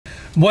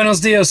Buenos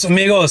dias,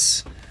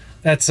 amigos.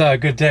 That's a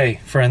good day,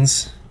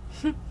 friends.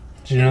 Did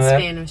you know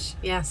that? In Spanish,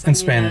 yes. In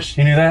Spanish.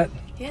 You knew that?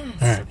 Yes,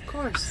 right. of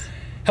course.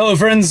 Hello,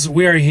 friends.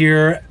 We are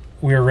here.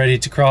 We are ready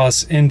to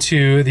cross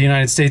into the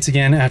United States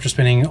again after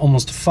spending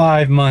almost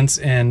 5 months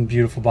in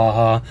beautiful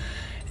Baja.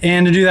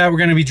 And to do that, we're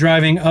going to be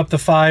driving up the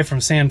 5 from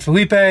San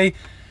Felipe,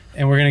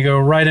 and we're going to go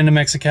right into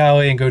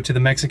Mexicali and go to the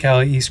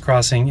Mexicali East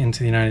crossing into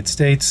the United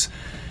States.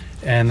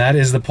 And that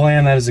is the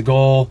plan. That is the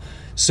goal.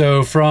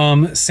 So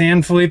from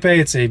San Felipe,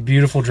 it's a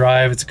beautiful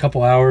drive. It's a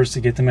couple hours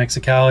to get to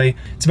Mexicali.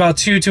 It's about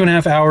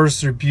 2.5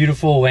 hours through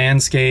beautiful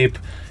landscape.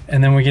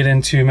 And then we get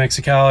into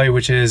Mexicali,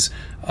 which is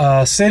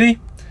a city.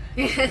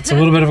 It's a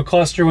little bit of a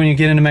cluster when you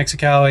get into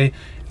Mexicali.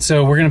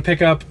 So we're gonna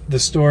pick up the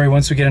story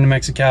once we get into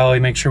Mexicali,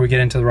 make sure we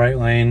get into the right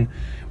lane.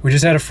 We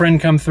just had a friend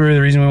come through.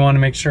 The reason we want to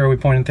make sure we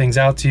pointed things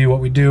out to you, what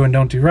we do and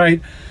don't do right.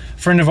 A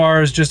friend of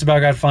ours just about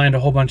got fined a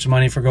whole bunch of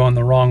money for going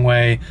the wrong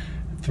way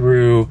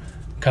through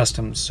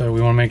customs. So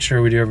we want to make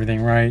sure we do everything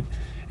right.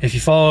 If you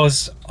follow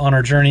us on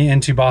our journey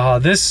into Baja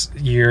this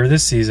year,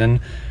 this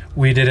season,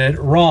 we did it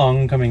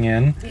wrong coming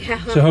in.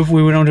 Yeah. So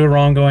hopefully we don't do it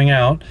wrong going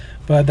out,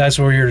 but that's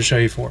what we're here to show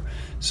you for.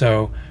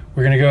 So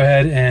we're going to go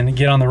ahead and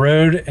get on the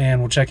road, and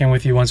we'll check in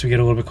with you once we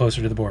get a little bit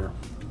closer to the border.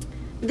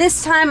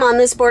 This time on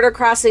this border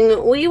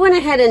crossing, we went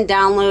ahead and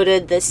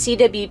downloaded the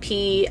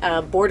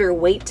CWP border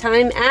wait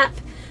time app.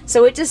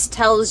 So it just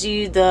tells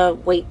you the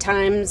wait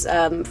times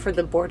for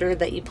the border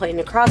that you plan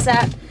to cross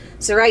at.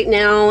 So right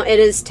now it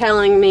is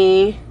telling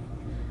me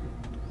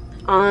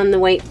on the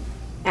wait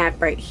app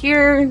right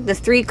here, the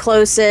 3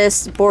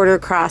 closest border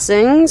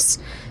crossings.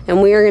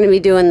 And we are going to be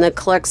doing the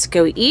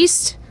Calexico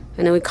East.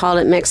 I know we called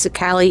it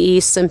Mexicali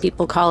East. Some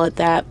people call it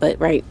that, but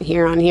right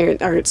here on here,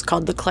 or it's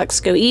called the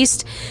Calexico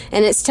East.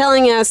 And it's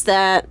telling us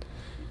that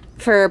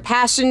for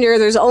passenger,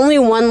 there's only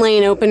 1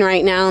 lane open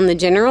right now in the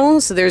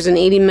general. So there's an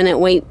 80-minute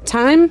wait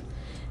time.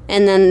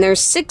 And then there's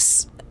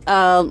 6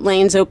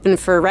 lanes open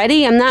for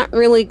ready. I'm not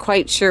really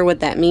quite sure what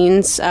that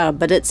means,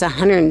 but it's a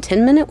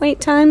 110-minute wait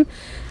time.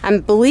 I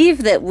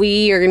believe that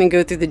we are going to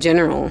go through the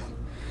general.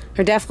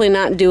 We're definitely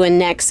not doing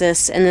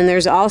Nexus. And then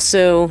there's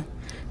also,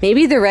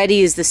 maybe the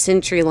ready is the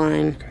Century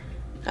line,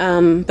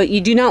 but you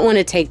do not want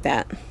to take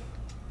that.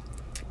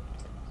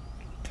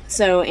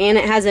 So, and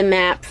it has a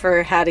map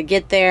for how to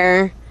get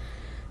there.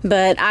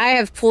 But I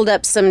have pulled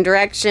up some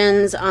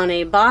directions on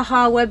a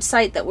Baja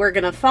website that we're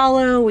going to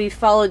follow. We've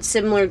followed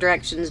similar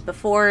directions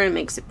before, and it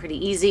makes it pretty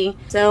easy.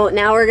 So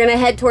now we're going to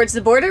head towards the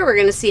border. We're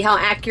going to see how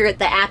accurate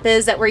the app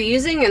is that we're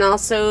using, and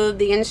also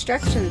the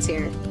instructions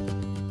here.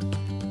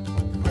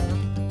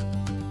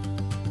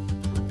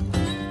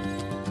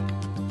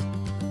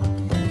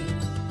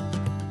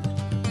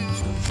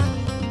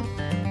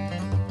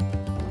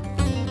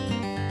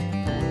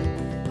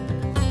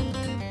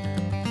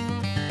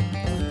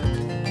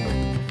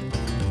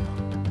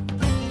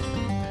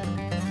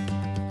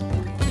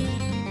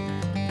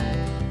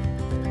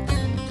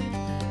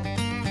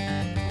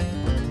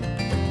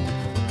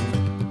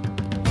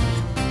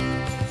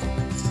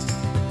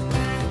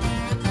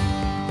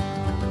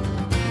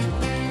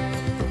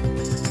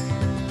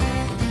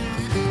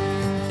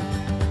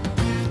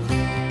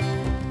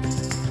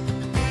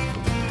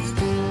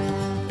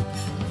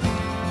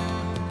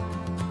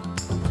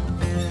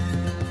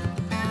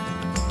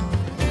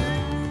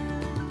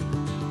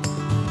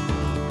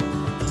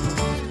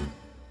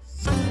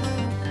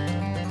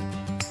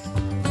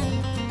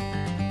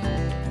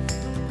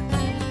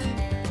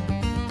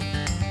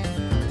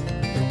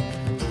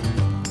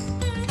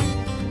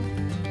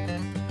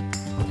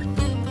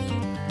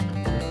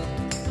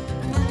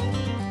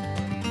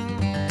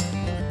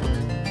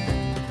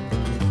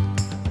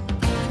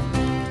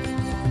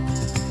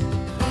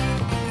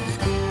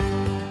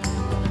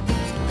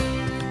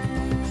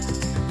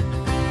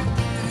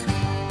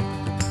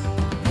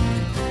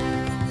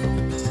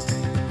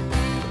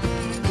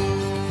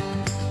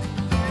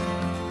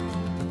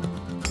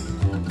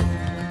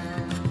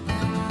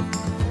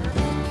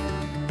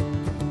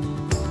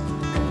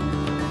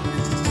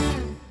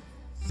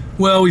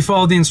 Well, we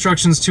followed the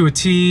instructions to a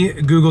T.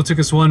 Google took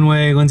us one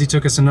way, Lindsay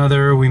took us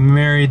another. We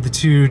married the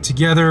two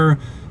together,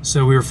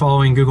 so we were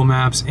following Google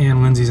Maps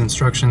and Lindsay's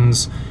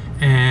instructions,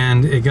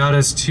 and it got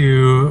us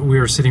to, we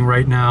are sitting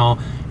right now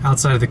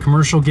outside of the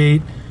commercial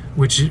gate,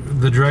 which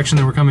the direction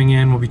that we're coming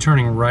in will be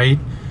turning right,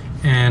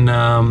 and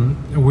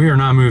we are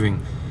not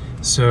moving.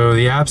 So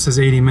the app says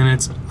 80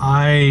 minutes.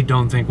 I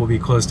don't think we'll be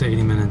close to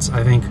 80 minutes.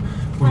 I think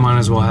we might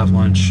as well have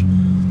lunch.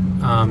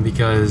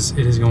 Because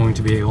it is going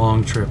to be a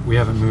long trip. We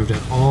haven't moved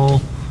at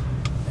all,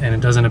 and it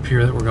doesn't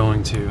appear that we're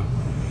going to.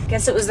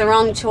 Guess it was the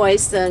wrong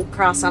choice to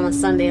cross on a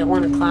Sunday at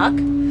 1 o'clock.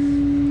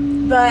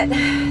 But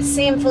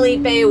San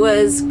Felipe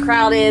was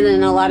crowded,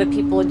 and a lot of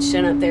people had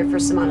shown up there for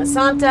Semana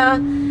Santa.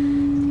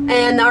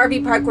 And the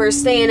RV park we're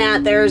staying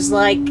at, there's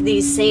like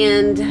these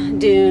sand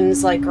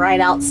dunes like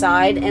right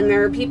outside, and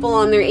there are people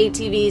on their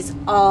ATVs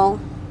all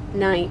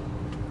night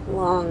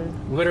long.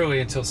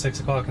 Literally until 6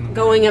 o'clock in the morning.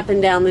 Going up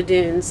and down the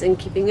dunes and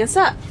keeping us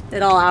up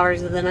at all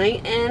hours of the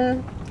night,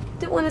 and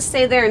didn't want to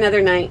stay there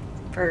another night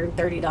for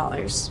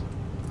 $30.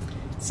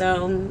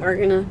 So we're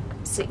gonna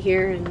sit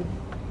here and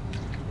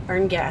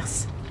burn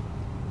gas.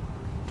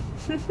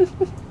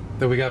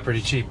 That we got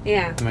pretty cheap.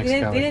 Yeah, in we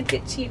Mexicali. did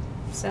get cheap.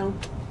 So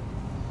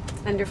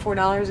under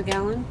 $4 a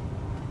gallon.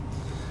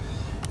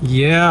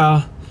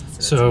 Yeah.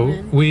 So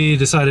in. we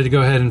decided to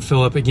go ahead and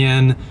fill up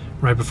again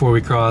right before we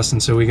crossed,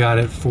 and so we got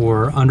it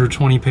for under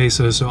 20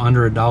 pesos, so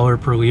under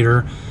 $1 per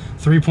liter,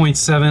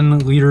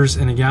 3.7 liters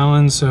in a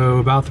gallon, so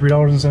about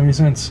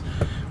 $3.70,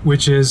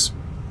 which is,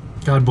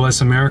 God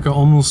bless America,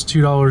 almost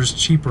 $2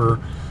 cheaper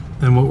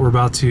than what we're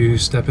about to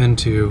step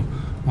into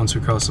once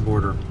we cross the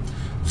border.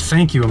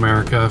 Thank you,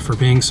 America, for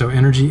being so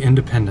energy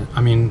independent.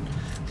 I mean,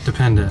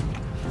 dependent.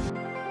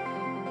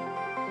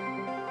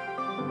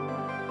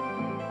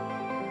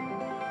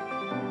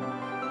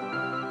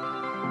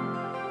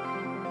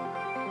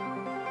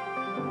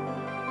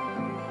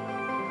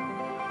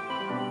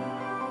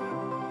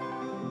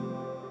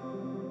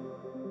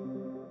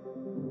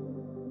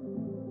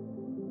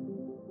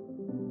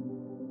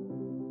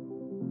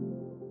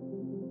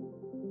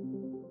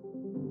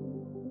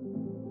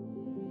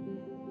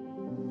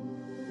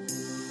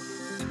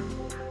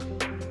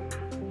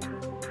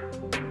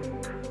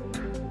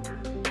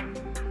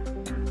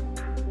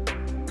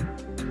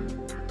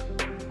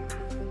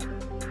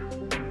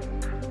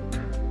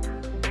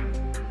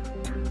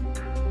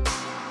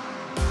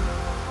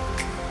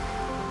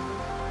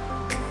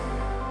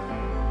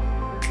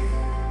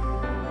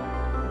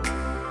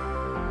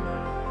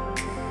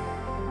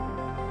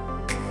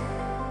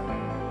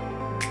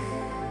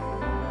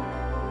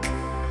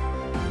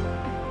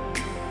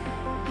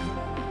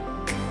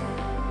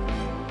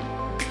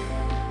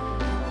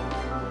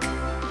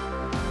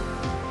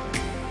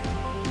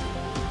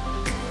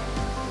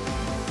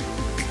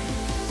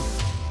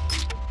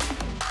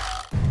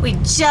 We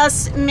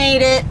just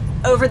made it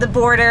over the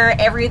border.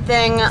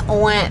 Everything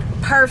went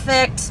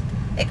perfect,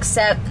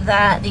 except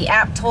that the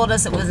app told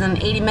us it was an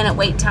 80-minute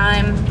wait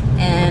time,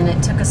 and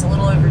it took us a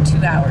little over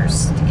 2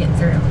 hours to get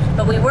through.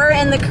 But we were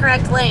in the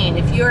correct lane.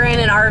 If you're in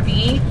an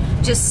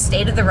RV, just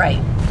stay to the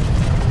right.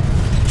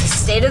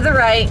 Just stay to the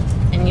right,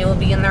 and you'll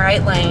be in the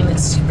right lane.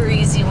 It's super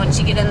easy once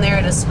you get in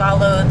there. Just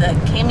follow the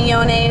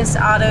Camiones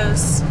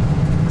Autos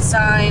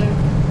sign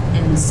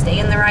and stay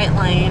in the right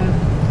lane,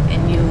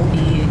 and you will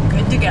be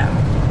good to go.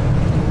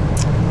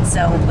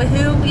 So,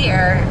 woohoo, we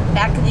are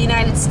back in the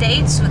United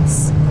States, so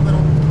it's a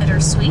little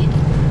bittersweet.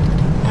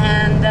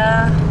 And,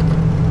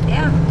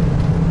 yeah,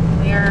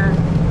 we are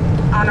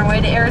on our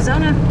way to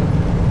Arizona.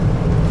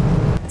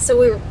 So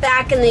we're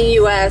back in the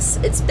U.S.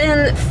 It's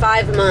been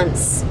 5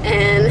 months,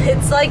 and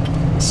it's like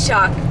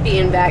shock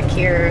being back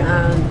here.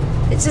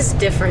 It's just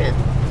different.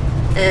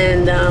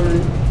 And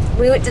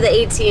we went to the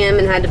ATM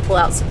and had to pull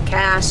out some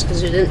cash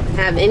because we didn't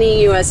have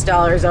any U.S.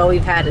 dollars. All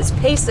we've had is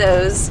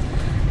pesos.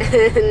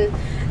 And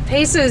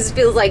pesos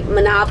feels like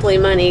monopoly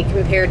money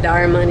compared to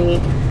our money.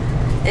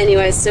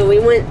 Anyway, so we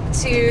went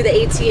to the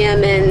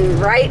ATM, and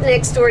right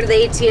next door to the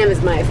ATM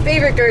is my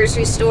favorite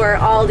grocery store,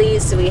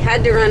 Aldi's, so we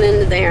had to run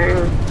into there.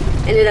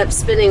 Ended up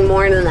spending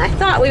more than I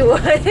thought we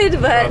would,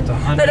 but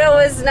it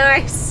was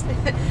nice.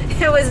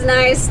 It was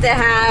nice to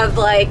have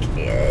like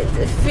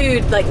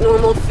food, like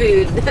normal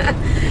food.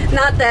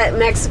 Not that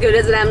Mexico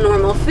doesn't have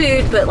normal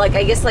food, but like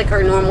I guess like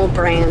our normal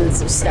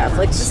brands of stuff,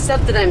 like the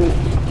stuff that I'm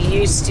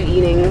used to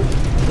eating,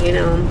 you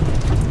know,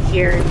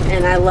 here.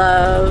 And I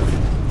love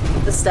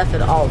the stuff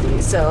at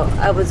Aldi, so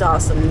it was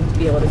awesome to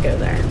be able to go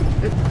there.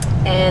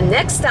 And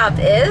next stop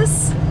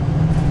is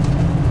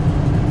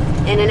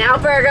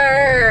In-N-Out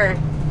Burger.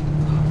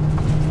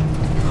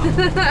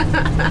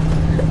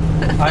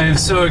 I am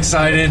so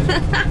excited.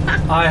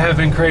 I have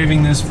been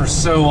craving this for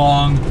so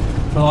long.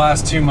 For the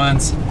last 2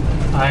 months,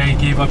 I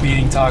gave up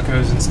eating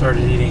tacos and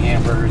started eating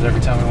hamburgers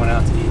every time we went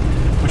out to eat,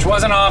 which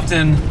wasn't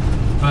often,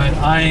 but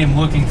I am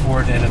looking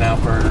forward to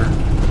In-N-Out Burger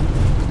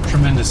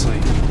tremendously.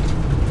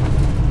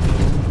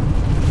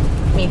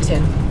 Me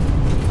too.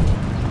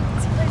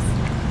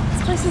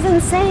 This place is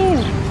insane.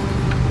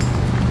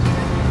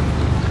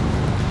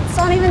 It's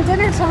not even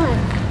dinner time.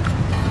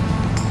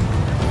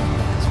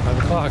 It's 5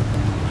 o'clock.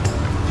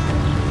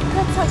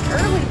 That's like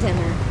early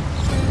dinner.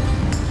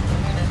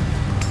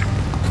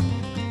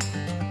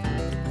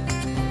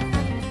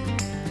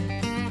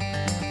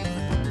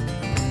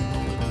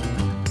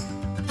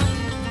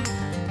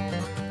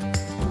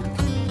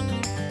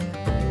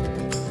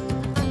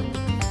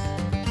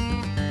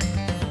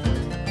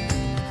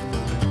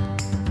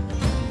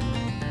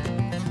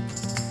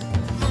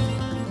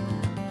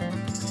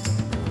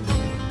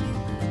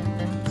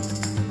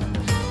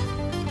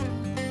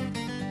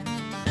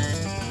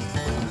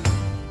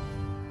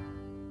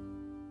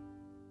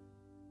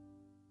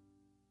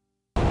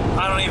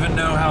 I don't even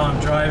know how I'm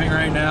driving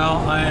right now.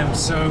 I am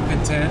so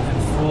content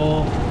and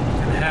full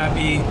and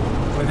happy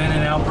with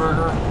In-N-Out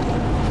Burger.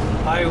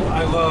 I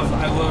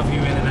love you,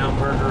 In-N-Out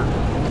Burger.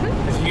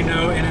 If you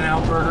know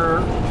In-N-Out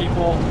Burger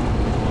people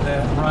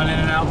that run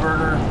In-N-Out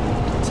Burger,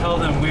 tell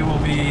them we will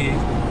be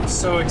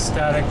so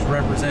ecstatic to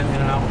represent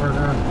In-N-Out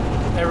Burger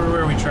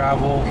everywhere we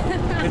travel.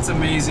 It's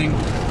amazing.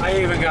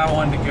 I even got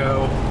one to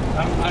go.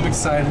 I'm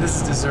excited. This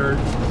is dessert.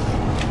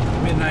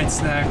 midnight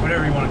snack,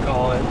 whatever you want to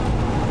call it.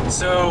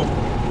 So,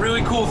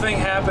 really cool thing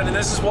happened, and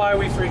this is why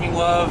we freaking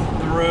love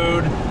the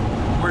road.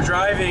 We're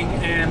driving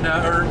and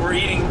or we're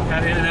eating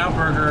at In-N-Out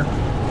Burger,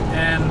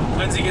 and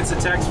Lindsay gets a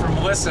text from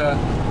Melissa,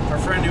 our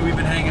friend who we've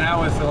been hanging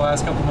out with for the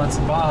last couple months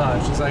in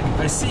Baja. She's like,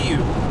 "I see you."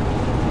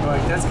 I'm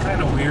like, that's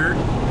kind of weird.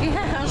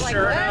 Yeah, I was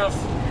sure like, enough,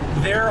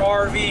 their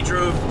RV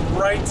drove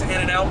right to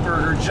In-N-Out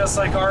Burger just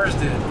like ours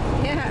did.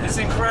 Yeah. It's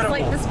incredible.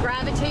 It's like this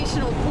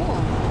gravitational pull.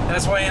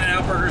 That's why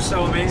In-N-Out Burger is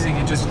so amazing.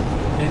 It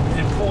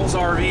pulls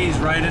RVs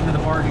right into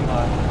the parking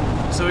lot.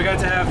 So we got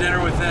to have dinner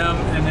with them,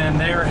 and then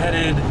they are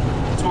headed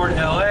toward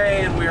LA,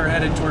 and we are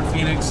headed toward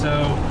Phoenix.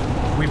 So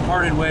we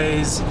parted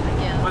ways.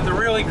 Yeah. But the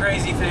really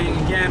crazy thing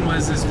again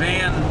was this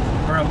van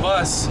or a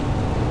bus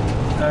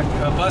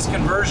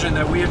conversion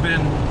that we have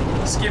been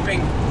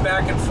skipping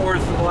back and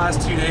forth for the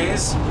last 2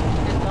 days.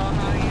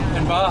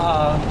 In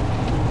Baja,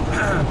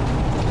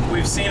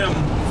 we've seen him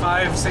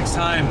 5-6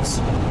 times.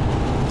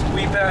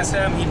 We pass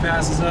him, he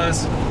passes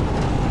us.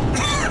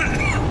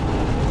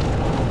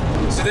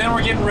 So then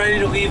we're getting ready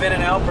to leave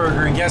In-N-Out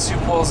Burger, and guess who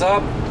pulls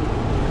up?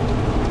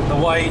 The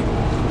white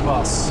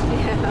bus.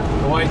 Yeah.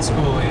 The white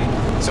schoolie.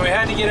 So we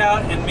had to get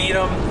out and meet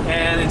him,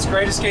 and it's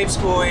Great Escape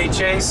schoolie,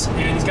 Chase,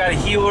 and he's got a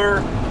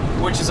healer,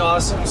 which is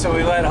awesome. So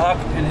we let Huck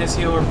and his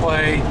healer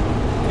play,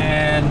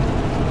 and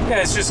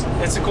yeah,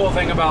 it's a cool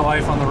thing about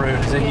life on the road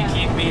is that you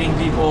keep meeting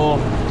people.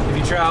 If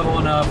you travel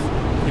enough,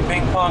 you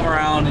ping pong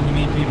around and you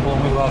meet people,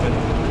 and we love it.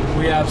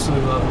 We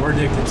absolutely love it. We're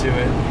addicted to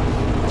it.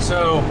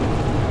 So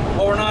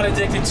what we're not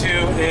addicted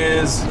to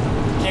is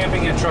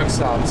camping at truck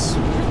stops.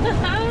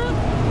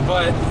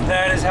 But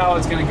that is how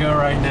it's going to go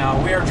right now.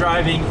 We are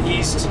driving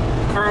east,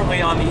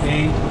 currently on the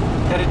 8,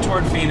 headed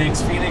toward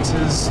Phoenix. Phoenix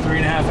is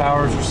 3.5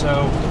 hours or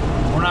so.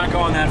 We're not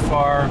going that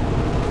far,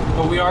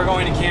 but we are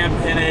going to camp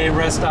in a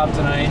rest stop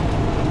tonight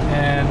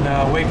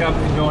and wake up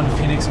and go into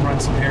Phoenix and run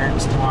some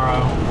errands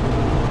tomorrow.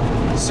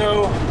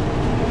 So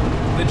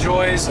the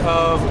joys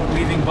of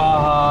leaving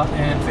Baja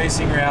and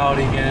facing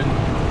reality again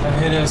have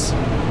hit us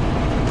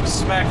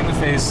smack in the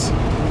face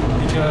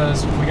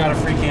because we got a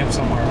free camp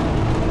somewhere.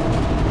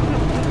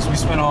 Because we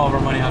spent all of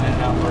our money on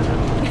In-N-Out Burger.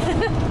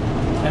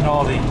 And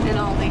Aldi. And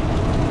Aldi.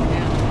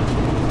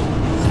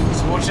 Yeah.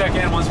 So we'll check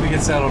in once we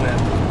get settled in.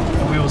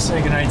 And we will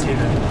say goodnight to you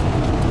then.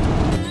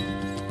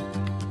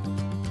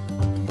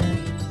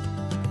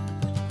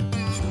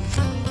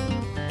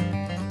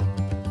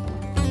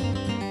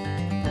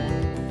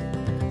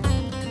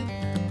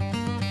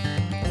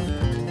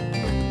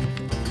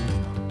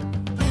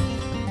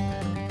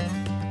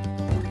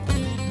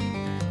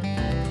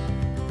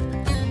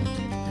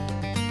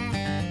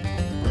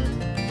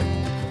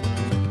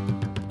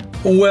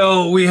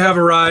 Well, we have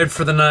arrived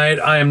for the night.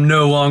 I am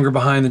no longer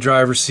behind the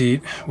driver's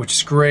seat, which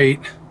is great.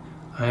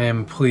 I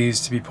am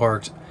pleased to be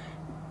parked.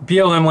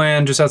 BLM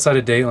land, just outside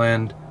of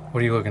Dateland.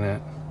 What are you looking at?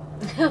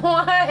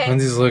 What?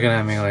 Lindsay's looking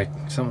at me like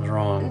something's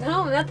wrong.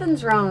 No,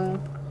 nothing's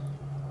wrong.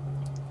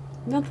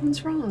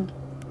 Nothing's wrong.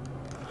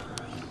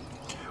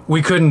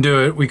 We couldn't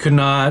do it. We could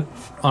not,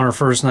 on our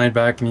first night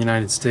back in the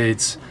United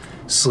States,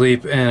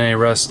 sleep in a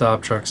rest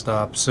stop, truck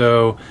stop.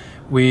 So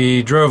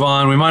we drove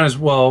on. We might as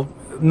well,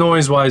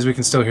 noise-wise, we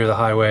can still hear the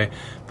highway.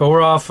 But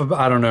we're off,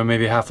 I don't know,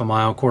 maybe half a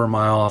mile, quarter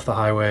mile off the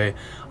highway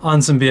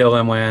on some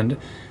BLM land.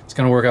 It's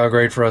going to work out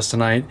great for us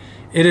tonight.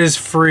 It is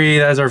free.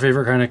 That's our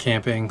favorite kind of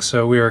camping.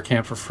 So we are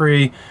camped for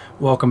free.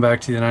 Welcome back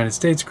to the United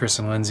States, Chris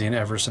and Lindsay and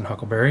Everest and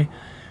Huckleberry.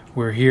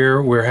 We're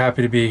here. We're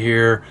happy to be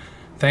here.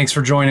 Thanks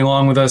for joining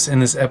along with us in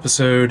this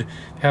episode. If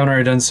you haven't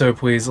already done so,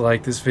 please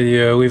like this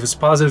video, leave us a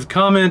positive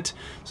comment,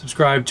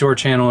 subscribe to our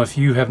channel if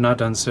you have not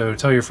done so.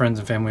 Tell your friends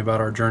and family about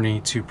our journey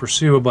to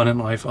pursue abundant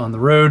life on the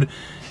road,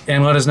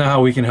 and let us know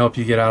how we can help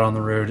you get out on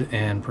the road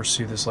and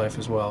pursue this life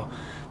as well.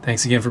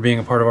 Thanks again for being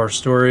a part of our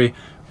story.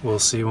 We'll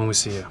see you when we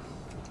see you.